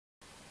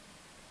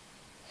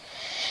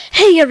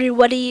Hey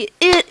everybody,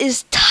 it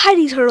is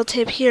Tiny Turtle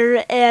Tim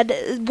here,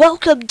 and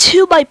welcome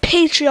to my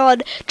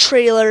Patreon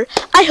trailer.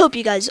 I hope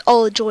you guys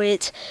all enjoy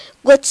it.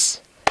 Let's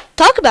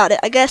talk about it,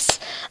 I guess.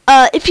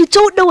 If you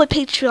don't know what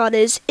Patreon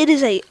is, it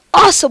is a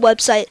awesome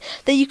website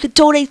that you could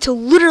donate to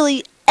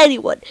literally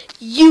anyone.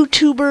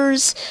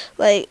 YouTubers,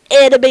 like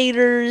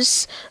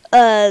animators,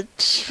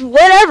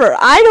 whatever.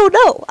 I don't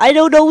know. I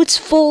don't know its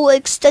full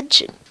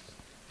extension.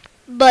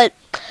 But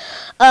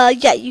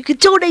yeah, you can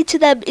donate to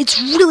them. It's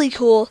really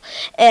cool,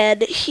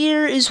 and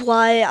here is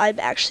why I'm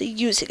actually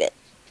using it.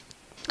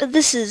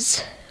 This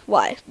is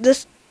why.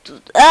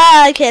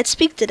 I can't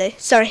speak today.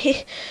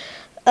 Sorry.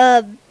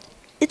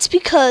 It's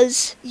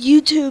because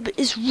YouTube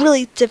is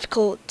really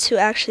difficult to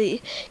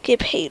actually get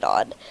paid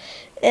on,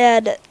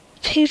 and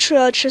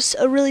Patreon's just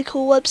a really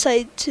cool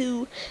website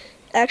to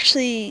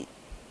actually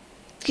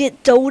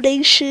get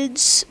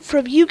donations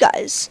from you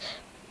guys,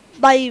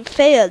 my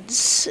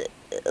fans.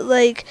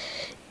 Like,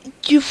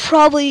 you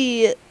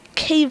probably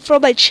came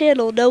from my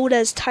channel known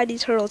as Tiny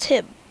Turtle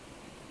Tim,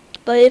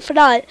 but if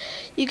not,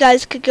 you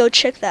guys could go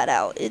check that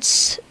out.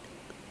 It's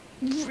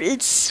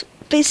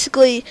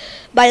basically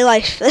my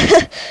life.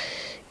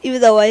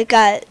 Even though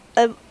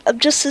I'm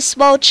just a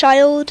small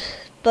child,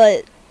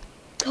 but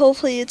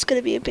hopefully it's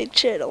gonna be a big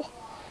channel.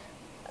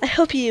 I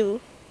hope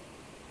you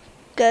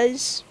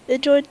guys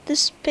enjoyed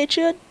this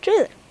Patreon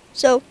trailer.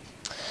 So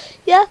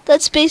yeah,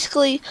 that's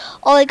basically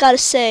all I gotta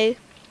say.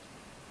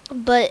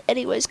 But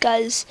anyways,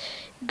 guys,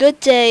 good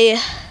day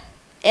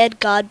and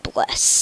God bless.